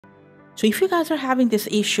So if you guys are having this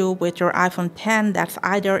issue with your iPhone 10, that's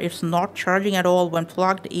either it's not charging at all when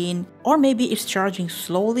plugged in, or maybe it's charging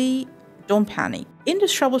slowly, don't panic. In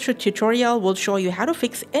this troubleshoot tutorial, we'll show you how to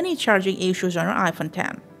fix any charging issues on your iPhone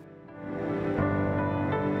 10.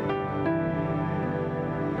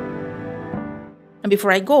 And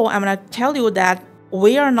before I go, I'm going to tell you that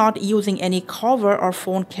we are not using any cover or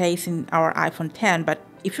phone case in our iPhone 10, but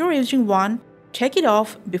if you're using one, take it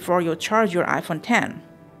off before you charge your iPhone 10.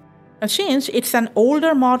 Now, since it's an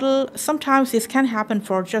older model, sometimes this can happen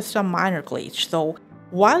for just a minor glitch. So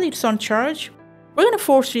while it's on charge, we're going to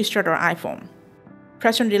force restart our iPhone.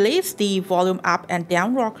 Press and release the volume up and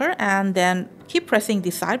down rocker, and then keep pressing the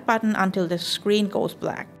side button until the screen goes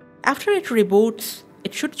black. After it reboots,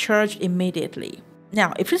 it should charge immediately.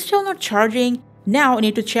 Now, if it's still not charging, now you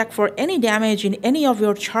need to check for any damage in any of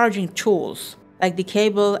your charging tools, like the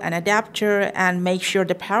cable and adapter, and make sure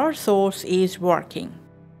the power source is working.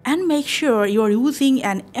 And make sure you're using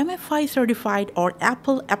an MFI certified or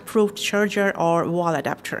Apple approved charger or wall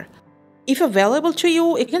adapter. If available to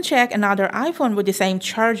you, you can check another iPhone with the same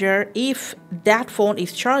charger if that phone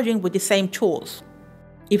is charging with the same tools.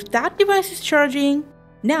 If that device is charging,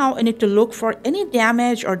 now you need to look for any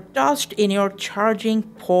damage or dust in your charging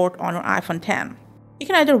port on your iPhone 10. You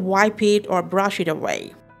can either wipe it or brush it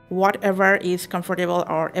away, whatever is comfortable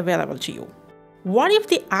or available to you. What if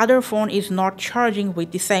the other phone is not charging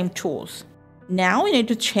with the same tools? Now you need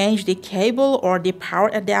to change the cable or the power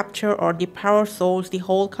adapter or the power source, the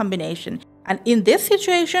whole combination. And in this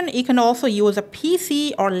situation, you can also use a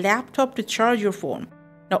PC or laptop to charge your phone.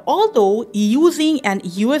 Now, although using an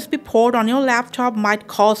USB port on your laptop might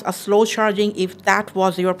cause a slow charging if that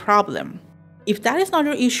was your problem. If that is not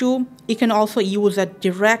your issue, you can also use a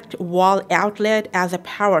direct wall outlet as a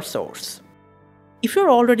power source. If you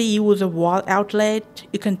already use a wall outlet,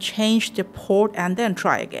 you can change the port and then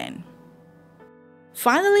try again.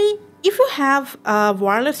 Finally, if you have a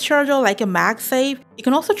wireless charger like a MagSafe, you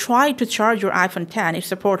can also try to charge your iPhone 10. It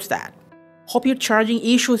supports that. Hope your charging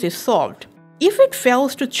issues is solved. If it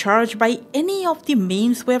fails to charge by any of the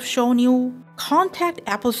means we have shown you, contact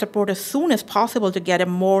Apple support as soon as possible to get a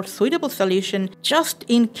more suitable solution just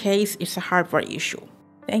in case it's a hardware issue.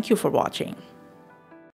 Thank you for watching.